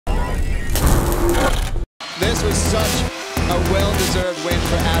This was such a well-deserved win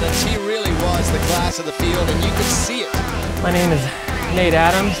for Adams. He really was the class of the field, and you could see it. My name is Nate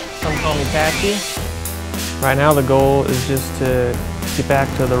Adams. Some call me Patchy. Right now the goal is just to get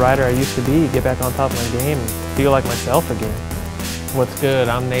back to the rider I used to be, get back on top of my game, and feel like myself again. What's good?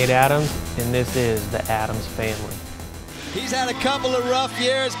 I'm Nate Adams, and this is the Adams family. He's had a couple of rough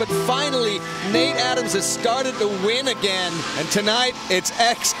years, but finally, Nate Adams has started to win again. And tonight, it's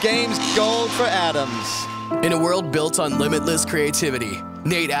X Games gold for Adams. In a world built on limitless creativity,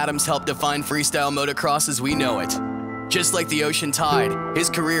 Nate Adams helped define freestyle motocross as we know it. Just like the ocean tide, his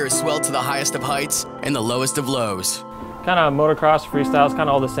career has swelled to the highest of heights and the lowest of lows. Kind of motocross, freestyle is kind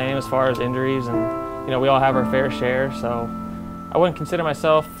of all the same as far as injuries, and we all have our fair share, so I wouldn't consider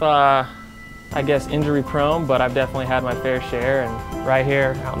myself I guess injury prone, but I've definitely had my fair share. And right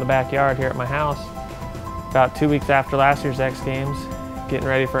here out in the backyard here at my house, about 2 weeks after last year's X Games, getting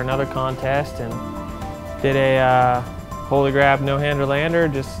ready for another contest, and did a holy grab no-hander lander,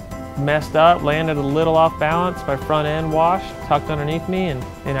 just messed up, landed a little off balance, my front end washed, tucked underneath me, and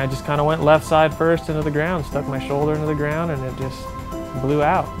I just kind of went left side first into the ground, stuck my shoulder into the ground, and it just blew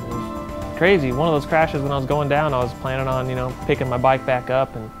out. It was crazy. One of those crashes when I was going down, I was planning on, picking my bike back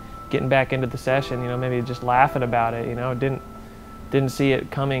up and getting back into the session, maybe just laughing about it, didn't see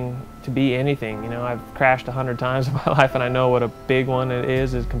it coming to be anything. I've crashed 100 times in my life, and I know what a big one it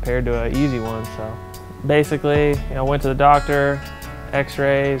is compared to an easy one. So basically, went to the doctor,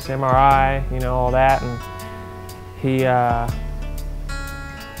 x-rays, MRI, all that, and he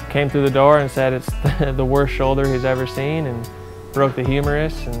came through the door and said it's the worst shoulder he's ever seen, and broke the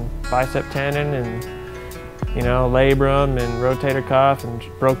humerus and bicep tendon and labrum and rotator cuff, and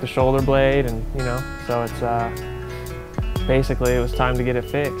broke the shoulder blade, and so it's basically it was time to get it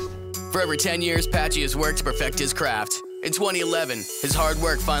fixed. For over 10 years, Patchy has worked to perfect his craft. In 2011, his hard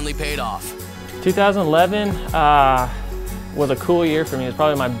work finally paid off. 2011 was a cool year for me. It was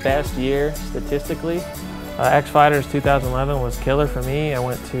probably my best year statistically. X Fighters 2011 was killer for me. I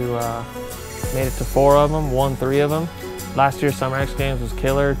made it to 4 of them, won 3 of them. Last year's Summer X Games was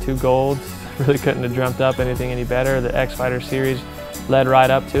killer, 2 golds. Really couldn't have dreamt up anything any better. The X Fighter series led right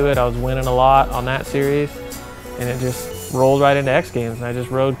up to it. I was winning a lot on that series, and it just rolled right into X Games, and I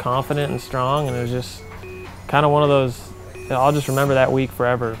just rode confident and strong, and it was just kind of one of those, I'll just remember that week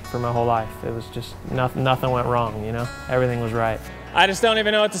forever for my whole life. It was just nothing went wrong, everything was right. I just don't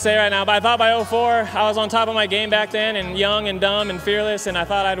even know what to say right now, but I thought by 04 I was on top of my game back then, and young and dumb and fearless, and I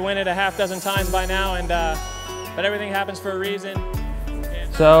thought I'd win it a half dozen times by now, and but everything happens for a reason.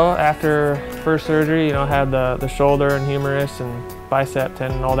 So after first surgery, had the shoulder and humerus and bicep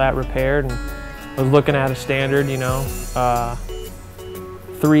tendon and all that repaired, and was looking at a standard,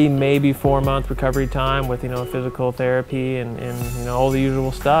 3, maybe 4 month recovery time with, physical therapy and all the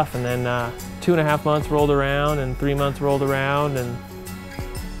usual stuff. And then 2.5 months rolled around, and 3 months rolled around, and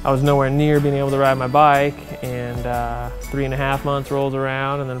I was nowhere near being able to ride my bike. And 3.5 months rolls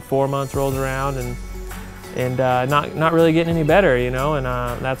around, and then 4 months rolls around, and not really getting any better, and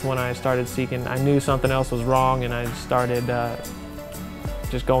that's when I started seeking. I knew something else was wrong, and I started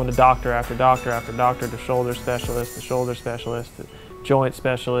just going to doctor after doctor after doctor, to shoulder specialist, to shoulder specialist, to joint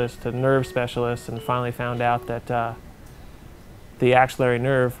specialist, to nerve specialist, and finally found out that the axillary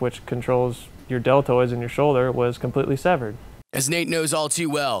nerve, which controls your deltoids in your shoulder, was completely severed. As Nate knows all too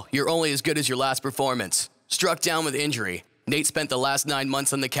well, you're only as good as your last performance. Struck down with injury, Nate spent the last 9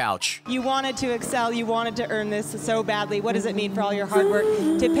 months on the couch. You wanted to excel, you wanted to earn this so badly. What does it mean for all your hard work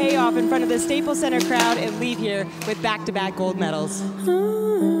to pay off in front of the Staples Center crowd and leave here with back-to-back gold medals?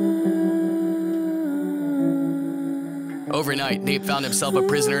 Overnight, Nate found himself a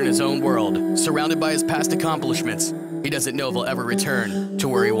prisoner in his own world, surrounded by his past accomplishments. He doesn't know if he'll ever return to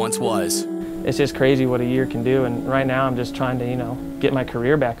where he once was. It's just crazy what a year can do, and right now I'm just trying to, get my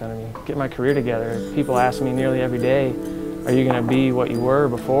career back under me, get my career together. People ask me nearly every day, are you going to be what you were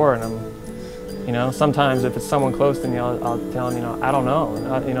before? And I'm, sometimes if it's someone close to me, I'll tell them, I don't know.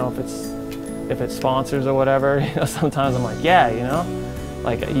 If it's sponsors or whatever, sometimes I'm like, yeah,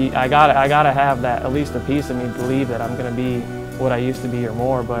 like I gotta have that, at least a piece of me believe that I'm going to be what I used to be or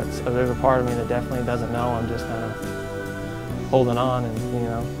more. But there's a part of me that definitely doesn't know. I'm just kind of holding on, and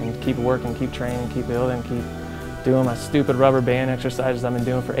and keep working, keep training, keep building, keep doing my stupid rubber band exercises I've been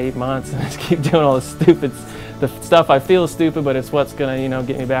doing for 8 months, and just keep doing all the stuff I feel is stupid, but it's what's gonna,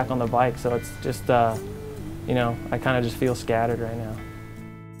 get me back on the bike. So it's just, I kind of just feel scattered right now.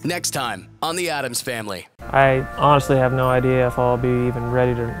 Next time on the Adams Family. I honestly have no idea if I'll be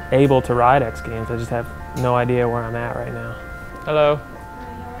even able to ride X Games. I just have no idea where I'm at right now. Hello. Hi,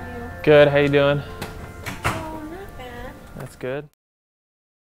 how are you? Good. How you doing? Oh, not bad. That's good.